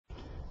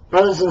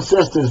Brothers and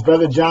sisters,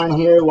 Brother John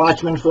here,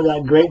 watchman for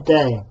that great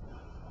day.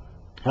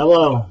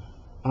 Hello,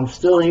 I'm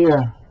still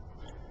here.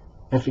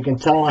 If you can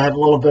tell, I have a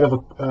little bit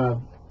of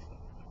a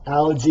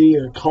allergy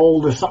or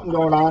cold or something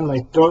going on.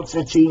 My throat's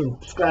itchy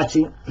and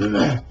scratchy.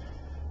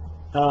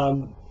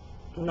 I've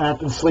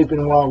been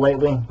sleeping well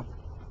lately.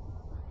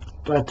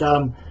 But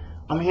I'm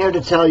here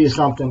to tell you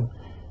something.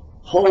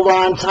 Hold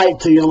on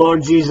tight to your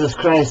Lord Jesus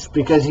Christ,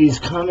 because He's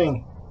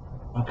coming.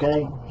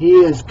 Okay? He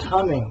is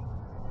coming.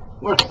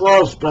 We're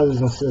close, brothers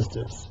and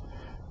sisters.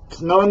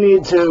 There's no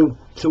need to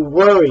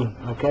worry,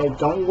 okay?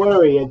 Don't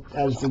worry.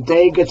 As the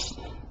day gets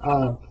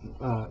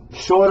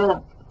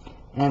shorter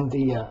and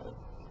the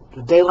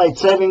daylight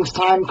savings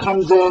time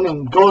comes in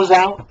and goes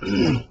out,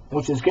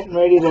 which is getting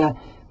ready to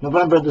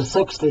November the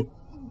 6th,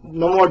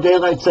 no more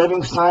daylight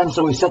savings time,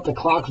 so we set the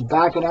clocks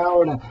back an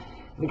hour, and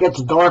it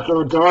gets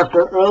darker and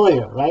darker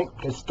earlier, right?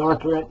 It gets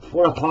darker at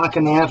 4 o'clock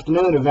in the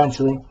afternoon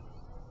eventually.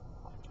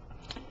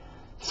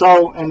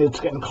 So, and it's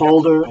getting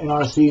colder in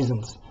our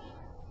seasons.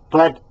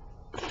 But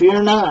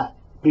fear not,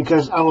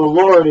 because our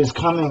Lord is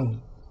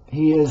coming.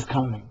 He is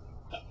coming.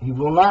 He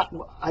will not,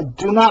 I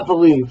do not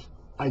believe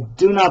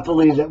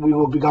that we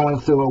will be going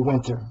through a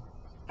winter.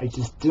 I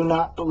just do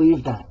not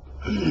believe that.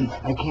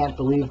 I can't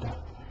believe that.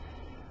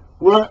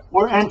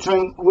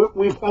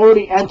 We've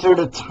already entered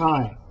a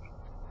time.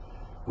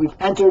 We've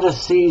entered a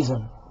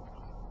season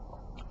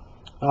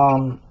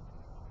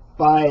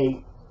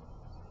by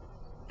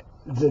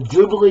the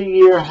Jubilee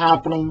year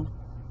happening.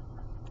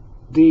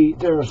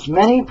 There's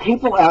many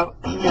people out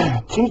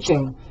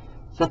teaching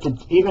that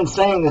even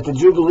saying that the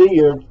Jubilee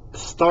year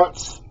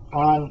starts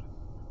on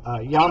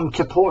Yom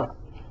Kippur.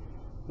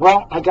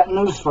 Well, I got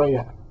news for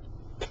you.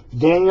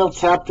 Daniel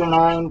chapter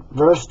 9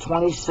 verse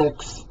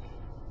 26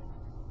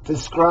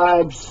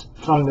 describes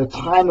from the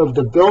time of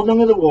the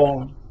building of the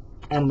wall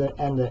and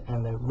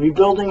the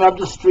rebuilding of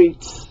the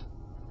streets,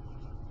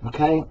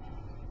 okay,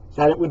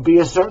 that it would be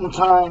a certain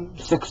time,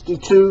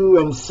 62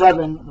 and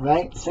 7,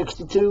 right?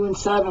 62 and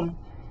 7.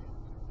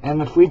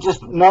 And if we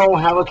just know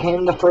how it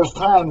came the first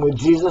time, with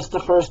Jesus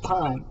the first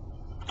time,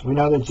 we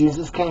know that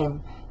Jesus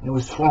came, and it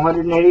was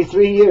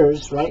 483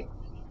 years, right?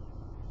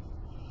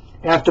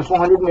 After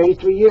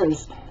 483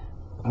 years,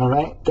 all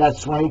right,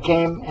 that's when He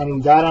came and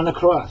He died on the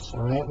cross,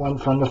 all right? When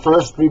from the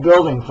first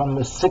rebuilding, from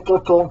the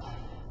cyclical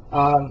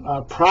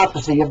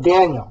prophecy of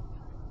Daniel,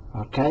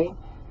 okay?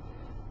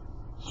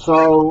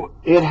 So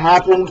it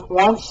happened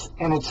once,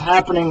 and it's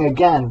happening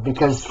again,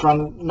 because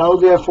know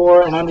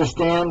therefore and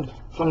understand,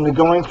 from the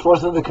going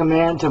forth of the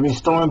command to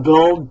restore and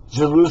build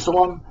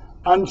Jerusalem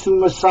unto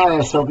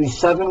Messiah shall be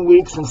 7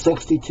 weeks and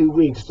 62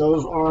 weeks.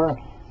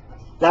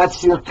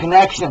 That's your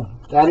connection.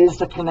 That is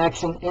the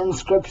connection in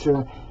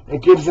Scripture.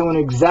 It gives you an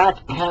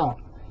exact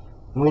count.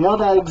 And we know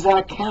that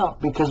exact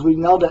count because we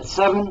know that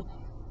 7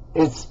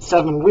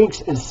 weeks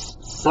is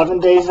 7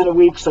 days in a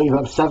week, so you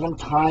have 7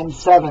 times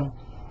 7.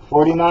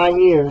 49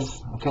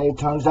 years, okay, it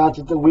turns out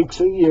that the weeks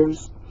are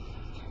years,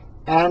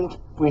 and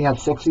we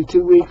have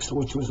 62 weeks,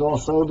 which was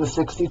also the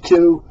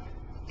 62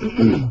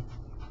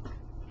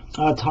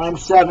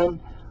 times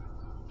 7,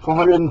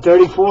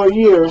 434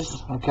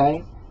 years,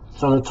 okay,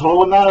 so the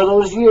total amount of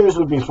those years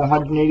would be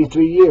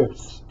 483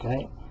 years,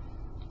 okay,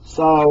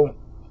 so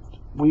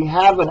we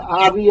have an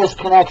obvious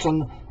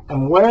connection.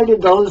 And where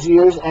did those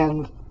years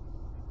end?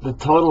 The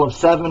total of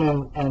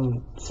 7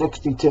 and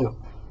 62.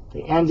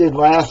 They ended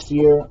last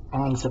year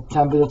on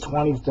September the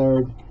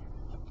 23rd,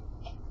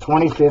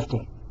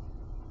 2015.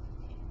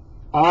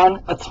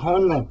 On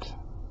Atonement,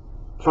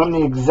 from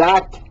the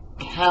exact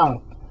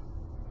count,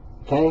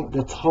 okay,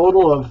 the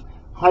total of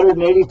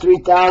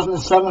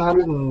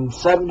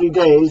 183,770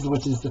 days,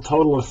 which is the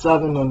total of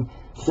 7 and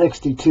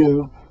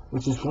 62,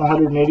 which is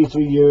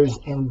 483 years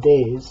in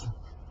days.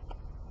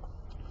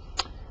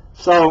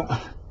 So,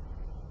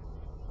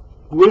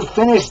 we've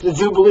finished the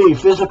Jubilee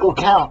physical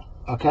count,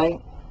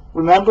 okay?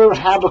 Remember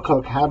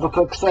Habakkuk.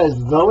 Habakkuk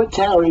says, though it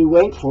tarry,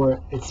 wait for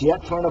it. It's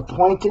yet for an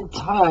appointed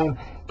time,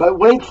 but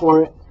wait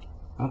for it.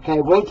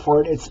 Okay, wait for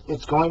it.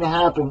 It's going to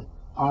happen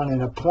on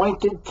an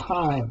appointed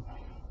time.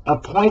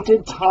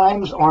 Appointed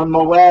times are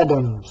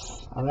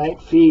moedims, all right?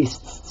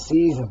 Feasts,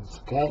 seasons,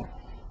 okay?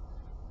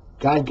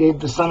 God gave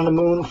the sun and the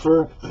moon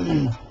for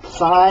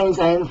signs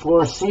and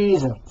for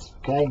seasons,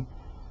 okay?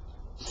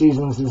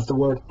 Seasons is the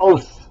word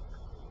oath,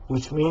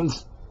 which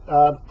means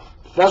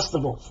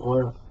festivals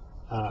or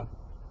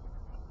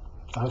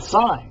a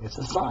sign. It's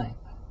a sign.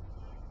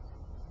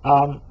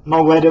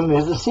 Moedim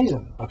is a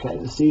season. Okay,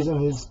 the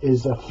season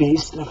is a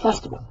feast and a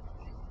festival.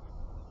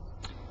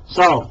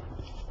 So,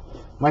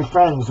 my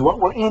friends, what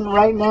we're in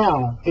right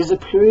now is a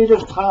period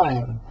of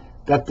time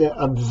that the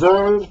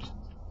observed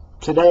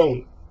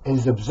today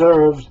is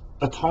observed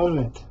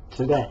atonement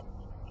today.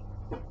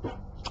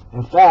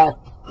 In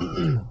fact,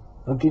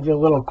 I'll give you a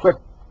little quick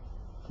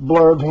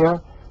blurb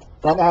here.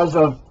 That as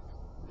of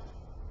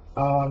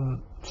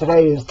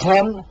today is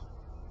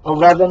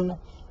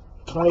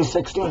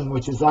 10/11/2016,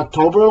 which is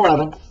October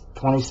 11th,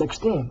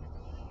 2016.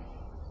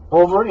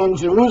 Over in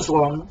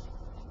Jerusalem,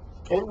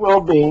 it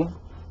will be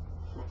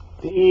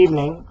the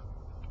evening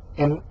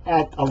and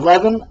at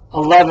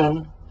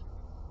 11:11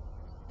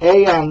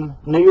 a.m.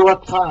 New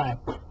York time,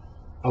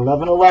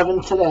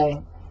 11:11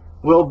 today,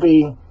 will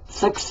be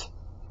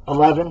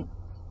 6:11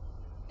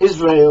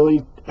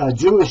 Israeli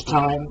Jewish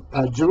time,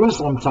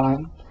 Jerusalem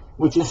time,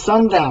 which is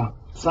sundown,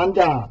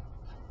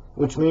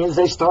 which means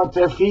they start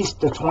their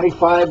feast at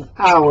 25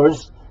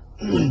 hours,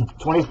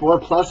 24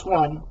 plus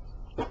 1,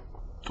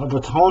 of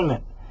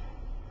Atonement.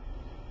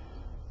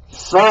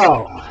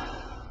 So,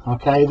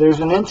 okay, there's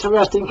an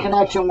interesting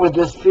connection with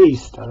this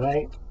feast, all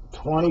right?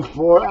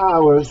 24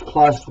 hours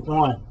plus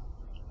 1,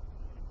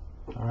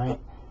 all right?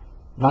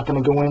 I'm not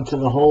going to go into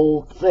the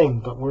whole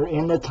thing, but we're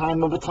in the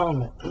time of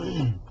atonement.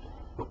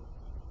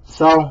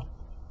 So,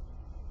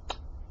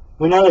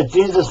 we know that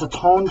Jesus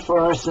atoned for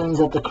our sins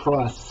at the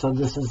cross. So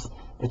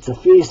it's a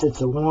feast,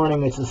 it's a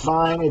warning, it's a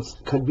sign, it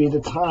could be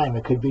the time,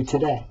 it could be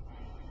today.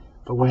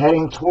 But we're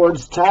heading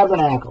towards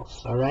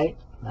Tabernacles, all right?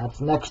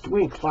 That's next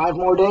week, 5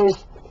 more days,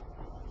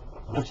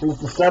 which is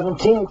the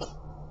 17th.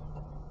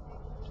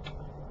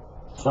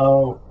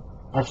 So,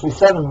 actually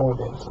 7 more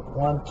days.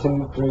 1,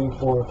 2, 3,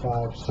 4,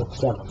 5, 6,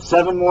 7.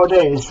 7 more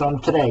days from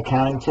today,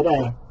 counting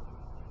today.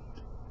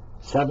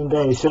 7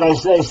 days. Should I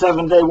say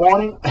 7-day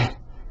warning?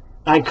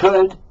 I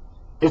could.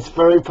 It's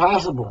very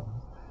possible.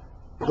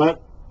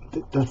 But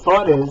the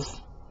thought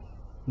is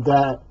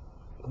that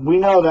we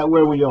know that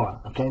where we are.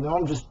 Okay, now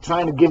I'm just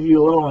trying to give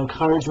you a little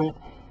encouragement,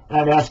 and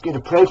I'd ask you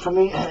to pray for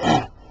me.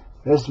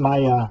 There's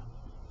my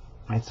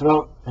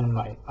throat, and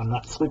I'm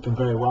not sleeping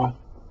very well.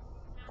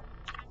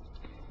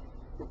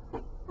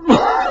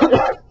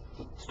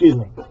 Excuse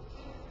me.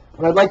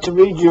 What I'd like to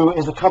read you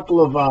is a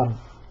couple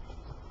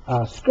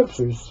of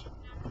scriptures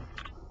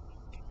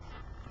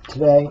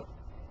today.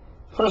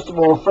 First of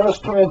all, 1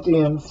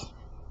 Corinthians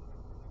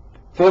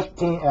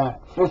 15,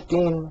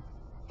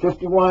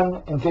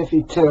 51 and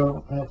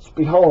 52, and it's,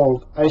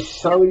 "Behold, I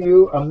show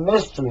you a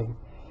mystery.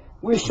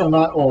 We shall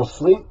not all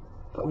sleep,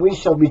 but we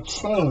shall be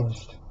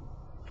changed.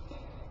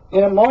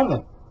 In a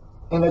moment,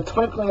 in the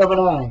twinkling of an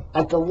eye,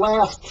 at the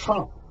last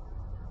trump."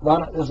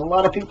 There's a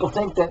lot of people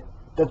think that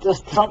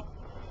this trump,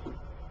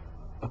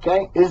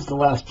 okay, is the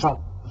last trump.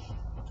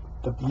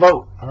 The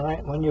vote, all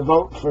right? When you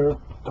vote for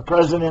the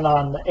president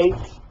on the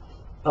 8th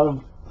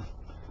of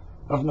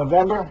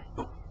November,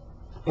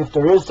 if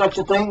there is such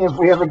a thing, if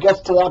we ever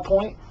get to that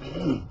point,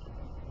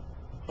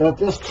 that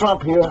this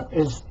trump here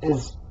is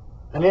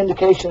an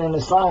indication and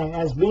a sign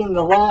as being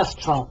the last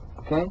trump,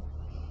 okay?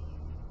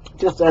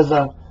 Just as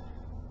a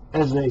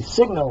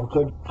signal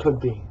could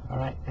be, all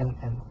right?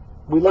 And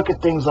we look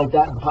at things like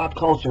that in pop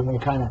culture and we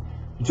kind of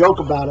joke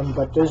about them,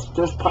 but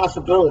there's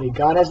possibility.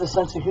 God has a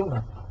sense of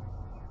humor.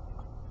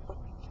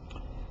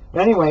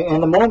 Anyway,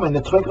 in the moment,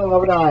 the twinkling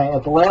of an eye,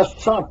 at the last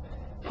trump,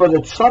 for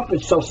the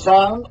trumpet shall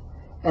sound,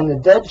 and the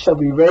dead shall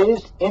be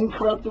raised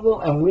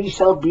incorruptible, and we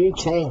shall be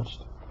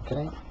changed.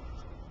 Okay.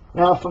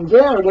 Now, from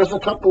there's a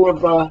couple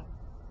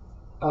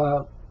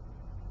of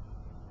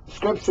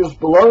scriptures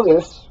below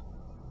this.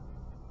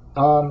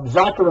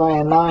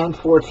 Zechariah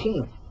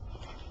 9:14,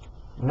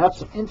 and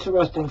that's an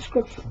interesting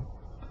scripture.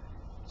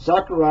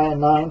 Zechariah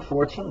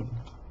 9:14,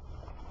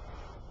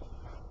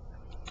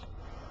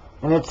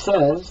 and it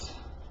says,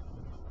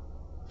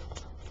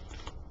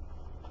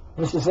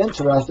 this is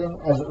interesting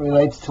as it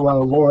relates to our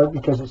Lord,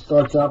 because it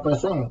starts out by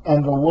saying,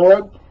 "And the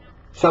Lord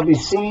shall be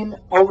seen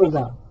over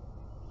them,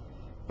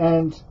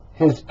 and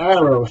his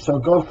arrow shall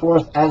go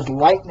forth as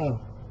lightning,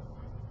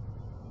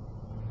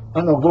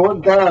 and the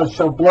Lord God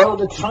shall blow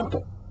the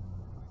trumpet."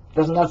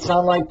 Doesn't that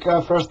sound like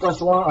 1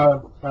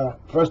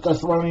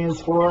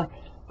 Thessalonians 4,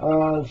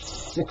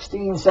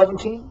 16,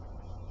 17?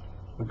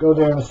 We'll go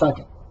there in a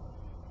second.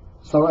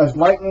 So as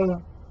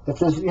lightning, it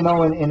says,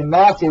 in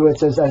Matthew it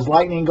says, "As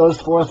lightning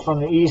goes forth from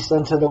the east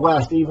unto the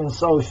west, even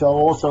so shall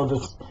also the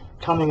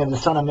coming of the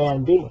Son of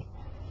Man be."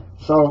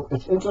 So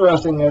it's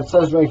interesting that it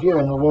says right here,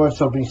 "And the Lord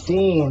shall be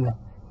seen,"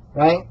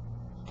 right?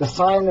 The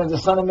sign of the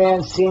Son of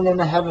Man seen in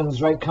the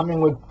heavens, right? Coming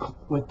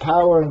with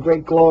power and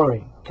great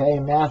glory, okay,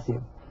 in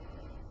Matthew.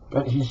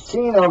 But he's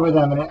seen over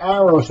them, and an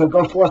arrow shall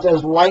go forth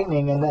as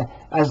lightning, and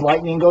as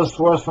lightning goes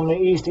forth from the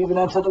east, even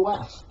unto the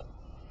west.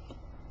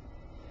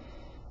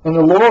 "And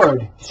the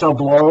Lord shall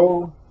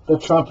blow the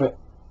trumpet,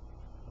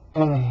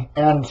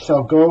 and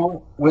shall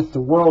go with the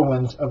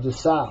whirlwinds of the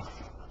south."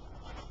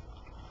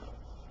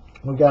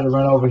 We've got to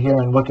run over here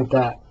and look at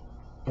that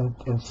in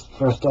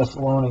 1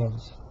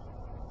 Thessalonians.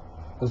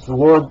 Because the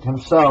Lord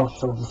himself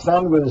shall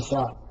descend with a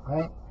shout,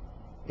 right?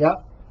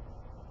 Yep.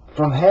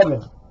 From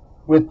heaven,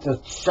 with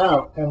the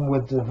shout and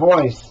with the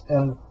voice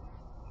and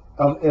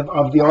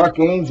of the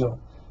archangel,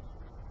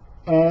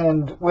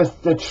 and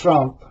with the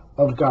trump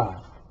of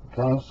God.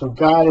 Okay, so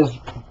God is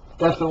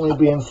definitely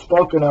being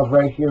spoken of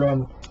right here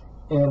in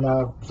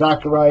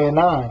Zechariah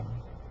 9,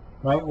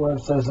 right, where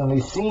it says, "And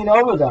he's seen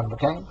over them."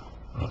 Okay,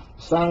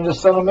 sign of the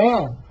Son of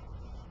Man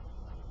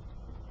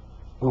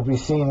will be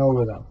seen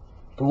over them.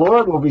 The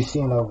Lord will be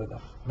seen over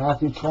them.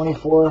 Matthew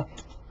 24,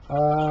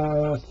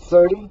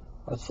 30.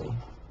 Let's see.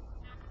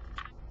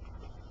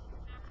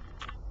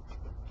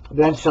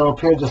 "Then shall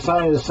appear the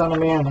sign of the Son of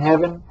Man in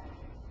heaven,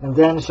 And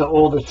then shall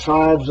all the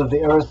tribes of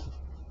the earth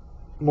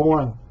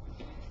mourn,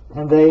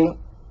 and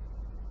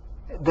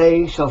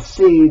they shall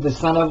see the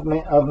Son of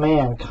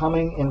Man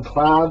coming in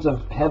clouds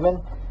of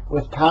heaven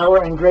with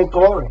power and great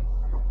glory.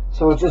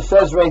 So it just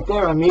says right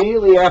there,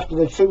 immediately after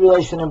the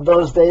tribulation of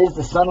those days,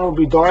 the sun will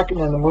be darkened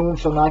and the moon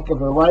shall not give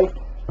her light.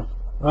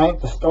 Right?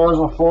 The stars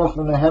will fall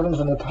from the heavens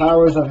and the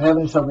powers of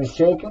heaven shall be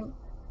shaken.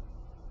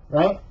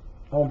 Right?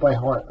 Oh, by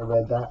heart, I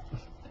read that.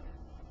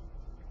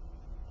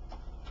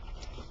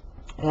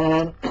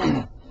 And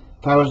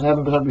powers of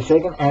heaven shall be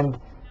shaken, and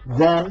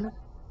then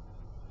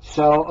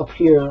shall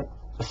appear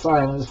the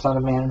sign of the Son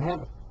of Man in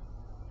heaven.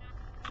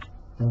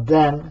 And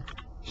then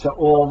shall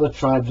all the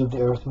tribes of the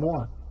earth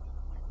mourn.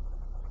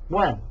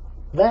 When?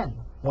 Then.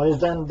 What is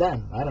then?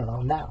 Then. I don't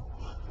know. Now.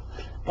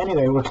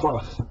 Anyway, we're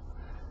close.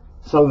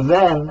 So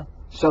then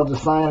shall the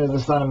sign of the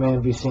Son of Man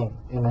be seen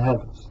in the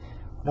heavens.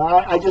 Now,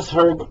 I just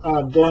heard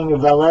Daniel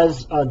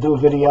Velez do a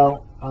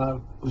video.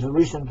 It was a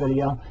recent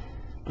video.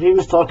 But he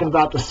was talking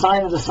about the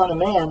sign of the Son of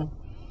Man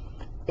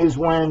is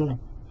when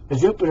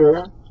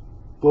Jupiter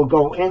will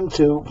go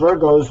into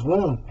Virgo's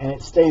womb, and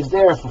it stays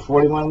there for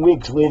 41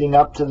 weeks leading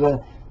up to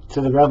the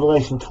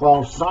Revelation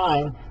 12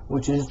 sign,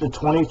 which is the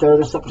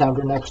 23rd of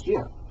September next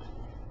year.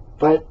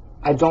 But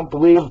I don't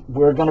believe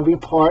we're going to be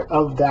part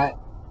of that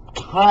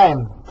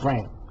time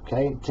frame,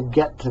 okay, to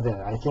get to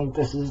there. I think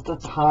this is the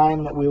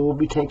time that we will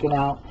be taken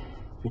out,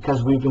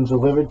 because we've been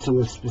delivered to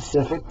a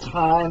specific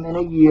time in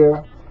a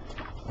year.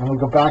 And we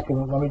go back,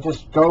 and let me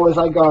just go as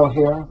I go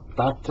here,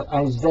 back to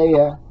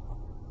Isaiah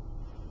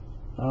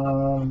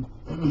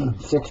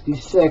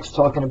 66,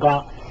 talking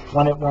about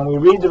when we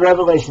read the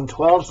Revelation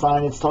 12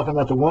 sign, it's talking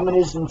about the woman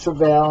is in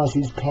travail and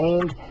she's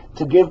pained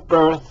to give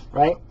birth,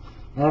 right?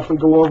 And if we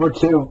go over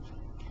to,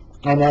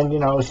 and then,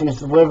 she's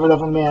delivered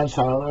of a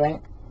man-child,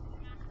 right?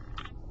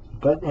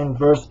 But in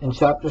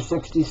chapter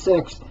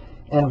 66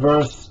 and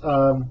verse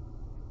of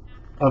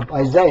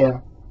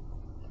Isaiah,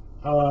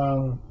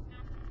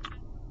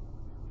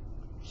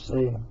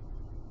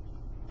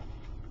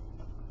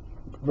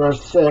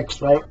 verse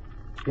 6, right?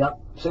 Yep,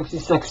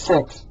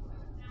 66:6.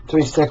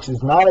 3:6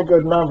 is not a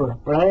good number,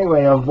 but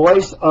anyway, a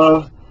voice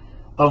of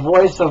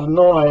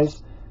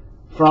noise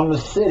from the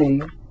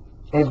city,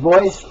 a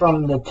voice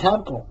from the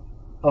temple,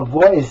 a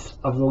voice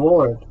of the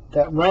Lord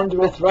that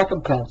rendereth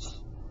recompense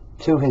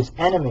to his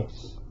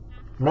enemies.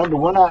 Remember,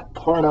 we're not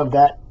part of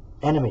that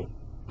enemy.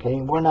 Okay,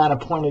 we're not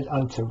appointed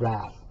unto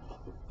wrath.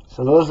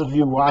 So those of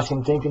you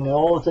watching, thinking that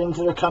all the things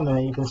that are coming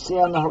that you can see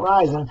on the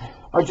horizon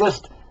are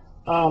just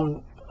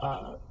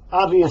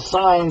obvious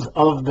signs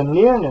of the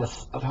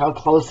nearness of how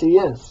close he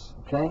is.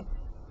 Okay,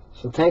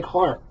 so take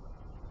heart.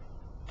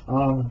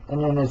 And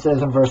then it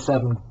says in verse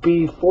 7,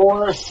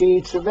 before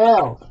she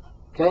travailed.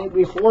 Okay,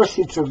 before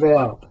she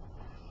travailed,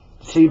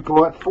 she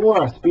brought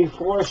forth.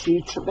 Before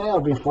she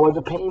travailed, before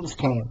the pains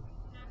came.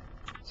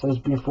 It says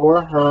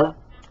before her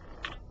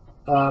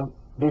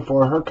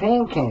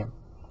pain came,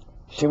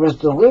 she was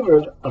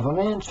delivered of a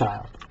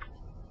man-child.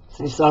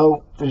 See,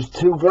 so there's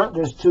two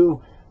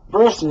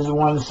verses.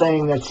 One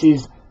saying that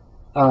she's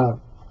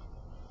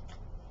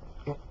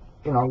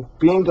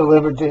being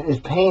delivered, is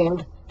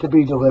pained to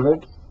be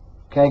delivered,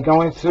 okay,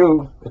 going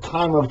through the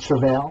time of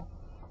travail,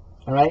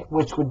 all right,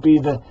 which would be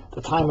the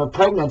time of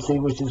pregnancy,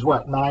 which is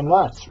what, 9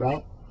 months,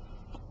 right?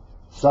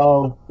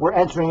 So we're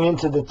entering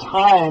into the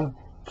time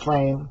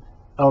frame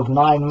of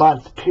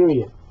 9-month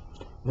period.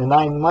 The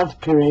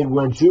 9-month period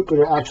where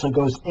Jupiter actually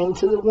goes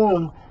into the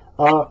womb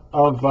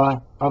of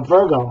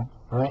Virgo,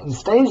 all right, and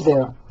stays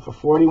there for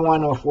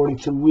 41 or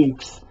 42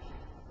 weeks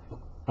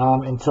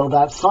until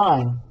that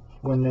sign,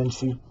 when then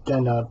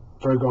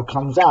Virgo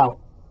comes out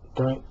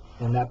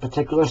in that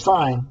particular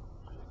sign,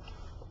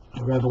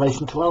 the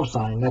Revelation 12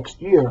 sign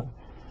next year.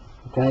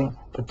 Okay,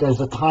 but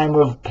there's a time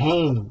of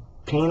paining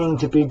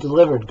to be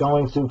delivered,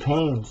 going through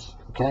pains.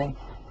 Okay,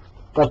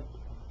 but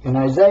in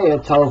Isaiah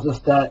it tells us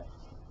that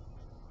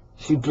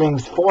she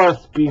brings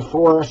forth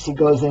before she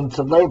goes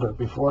into labor,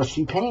 before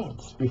she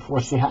pains, before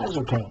she has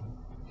her pain.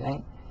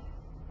 Okay,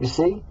 you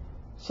see,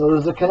 so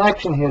there's a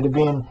connection here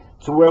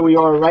to where we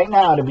are right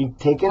now, to be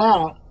taken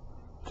out.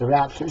 The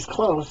rapture is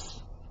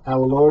close. Our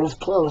Lord is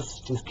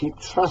close. Just keep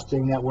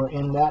trusting that we're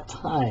in that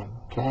time.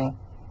 Okay,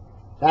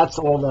 that's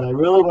all that I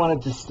really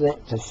wanted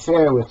to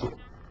share with you,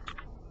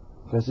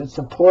 because it's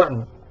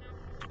important.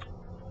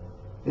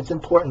 It's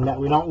important that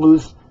we don't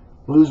lose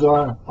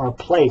our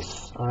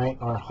place. All right,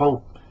 our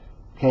hope.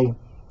 Okay,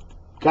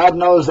 God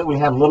knows that we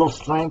have little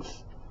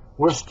strength.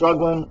 We're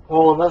struggling,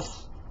 all of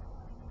us,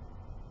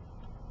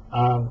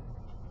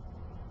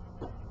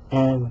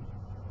 and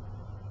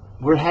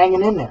we're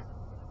hanging in there.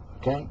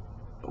 Okay,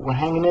 but we're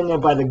hanging in there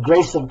by the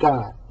grace of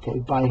God. Okay,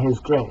 by His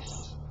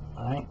grace.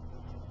 All right,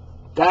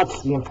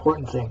 that's the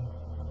important thing.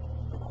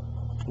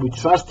 We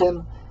trust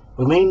Him.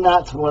 We lean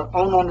not to our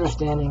own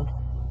understanding,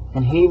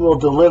 and He will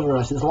deliver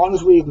us. As long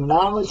as we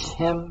acknowledge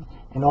Him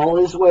in all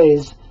His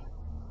ways,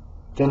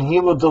 then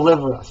He will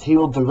deliver us. He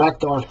will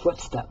direct our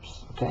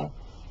footsteps. Okay,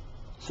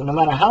 so no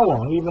matter how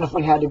long, even if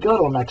we had to go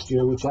till next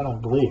year, which I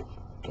don't believe.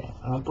 Okay,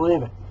 I don't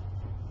believe it.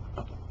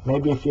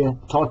 maybe if you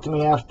talk to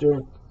me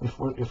after, if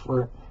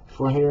we're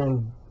here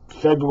in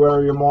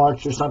February or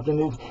March or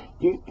something,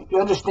 you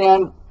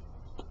understand.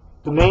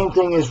 The main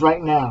thing is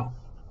right now.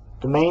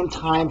 The main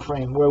time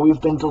frame where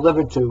we've been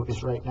delivered to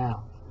is right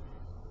now.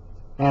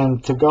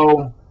 And to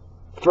go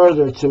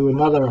further to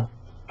another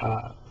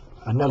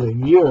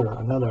year,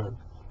 another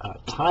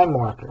time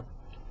marker,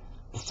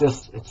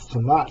 it's too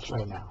much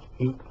right now.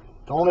 The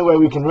only way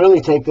we can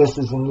really take this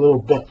is in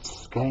little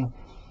bits, okay?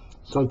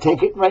 So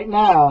take it right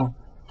now.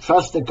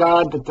 Trust that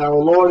God, that our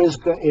Lord is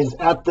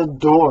at the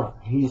door.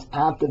 He's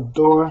at the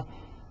door.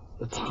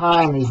 The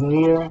time is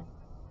near,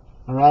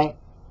 all right?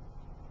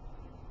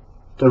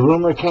 The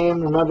rumor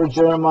came, remember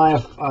Jeremiah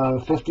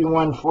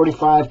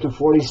 51:45 to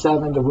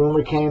 47, the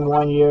rumor came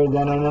one year,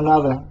 then in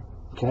another,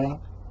 okay?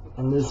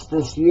 And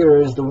this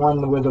year is the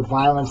one where the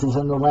violence is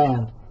in the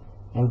land.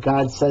 And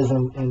God says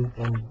in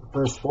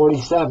verse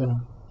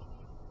 47,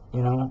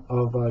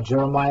 of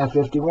Jeremiah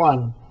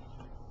 51,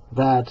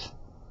 that,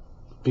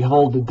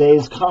 behold, the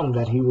days come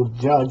that he will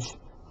judge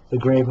the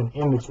graven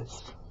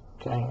images,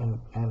 okay?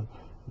 And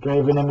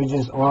graven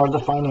images are the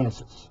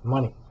finances,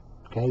 money,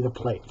 okay, the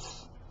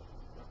plates.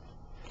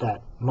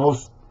 That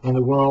most in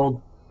the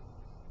world,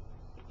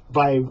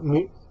 by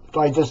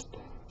just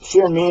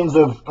sheer means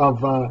of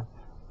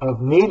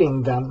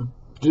needing them,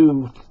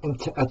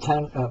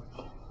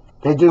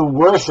 they do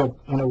worship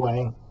in a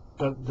way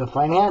the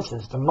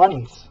finances, the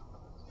monies,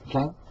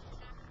 okay?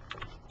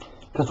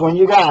 Because when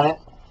you got it,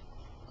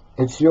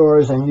 it's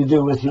yours, and you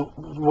do with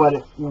what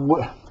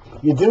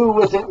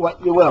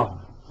you will,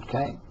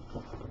 okay?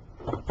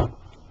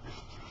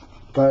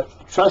 But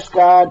trust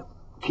God,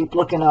 keep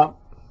looking up.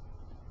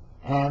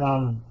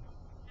 And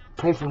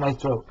pray for my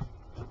throat,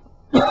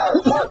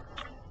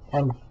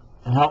 and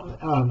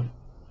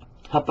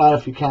help out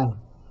if you can.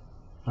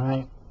 All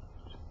right.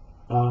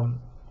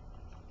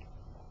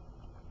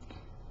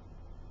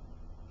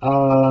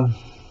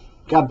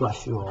 God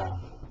bless you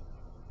all.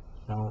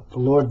 The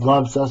Lord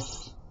loves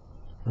us,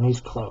 and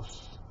He's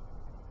close.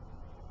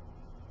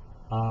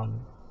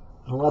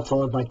 Well, that's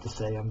all I'd like to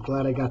say. I'm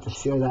glad I got to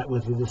share that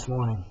with you this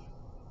morning.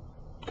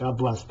 God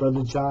bless.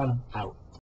 Brother John, out.